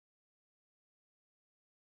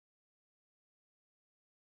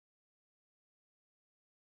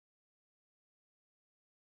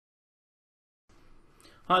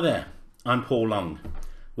Hi there, I'm Paul Long.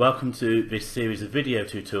 Welcome to this series of video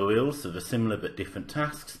tutorials of the Similar but Different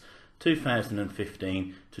Tasks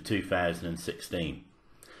 2015 to 2016.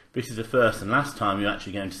 This is the first and last time you're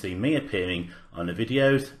actually going to see me appearing on the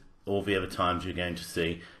videos. All the other times you're going to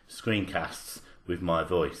see screencasts with my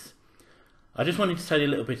voice. I just wanted to tell you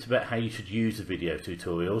a little bit about how you should use the video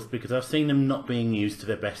tutorials because I've seen them not being used to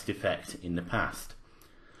their best effect in the past.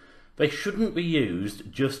 They shouldn't be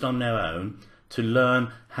used just on their own to learn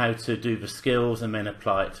how to do the skills and then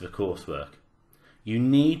apply it to the coursework. You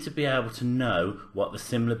need to be able to know what the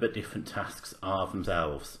similar but different tasks are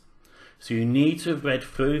themselves. So you need to have read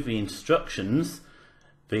through the instructions,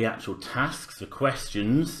 the actual tasks, the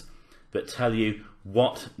questions that tell you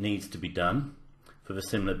what needs to be done for the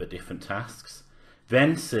similar but different tasks.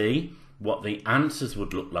 Then see what the answers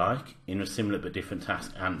would look like in the similar but different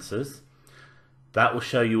task answers. That will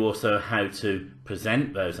show you also how to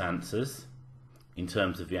present those answers in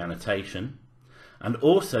terms of the annotation, and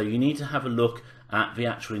also you need to have a look at the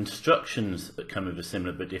actual instructions that come with the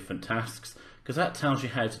similar but different tasks, because that tells you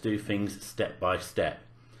how to do things step by step.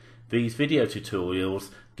 These video tutorials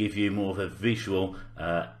give you more of a visual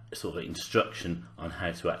sort of instruction on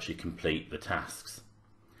how to actually complete the tasks.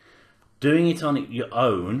 Doing it on your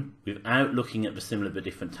own without looking at the similar but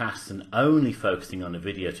different tasks and only focusing on the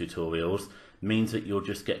video tutorials means that you'll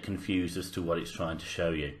just get confused as to what it's trying to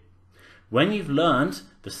show you. When you've learned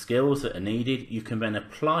the skills that are needed, you can then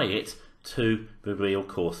apply it to the real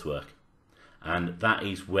coursework. And that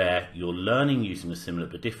is where you're learning using the similar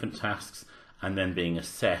but different tasks and then being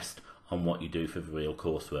assessed on what you do for the real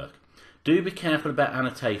coursework. Do be careful about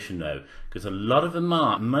annotation though, because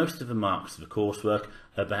most of the marks of the coursework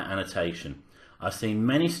are about annotation. I've seen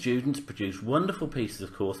many students produce wonderful pieces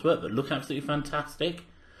of coursework that look absolutely fantastic,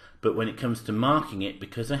 but when it comes to marking it,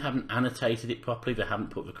 because they haven't annotated it properly, they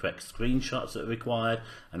haven't put the correct screenshots that are required,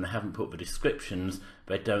 and they haven't put the descriptions,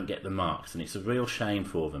 they don't get the marks, and it's a real shame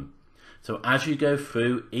for them. So as you go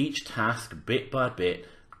through each task bit by bit,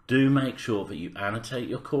 do make sure that you annotate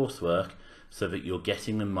your coursework so that you're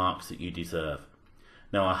getting the marks that you deserve.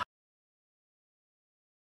 Now,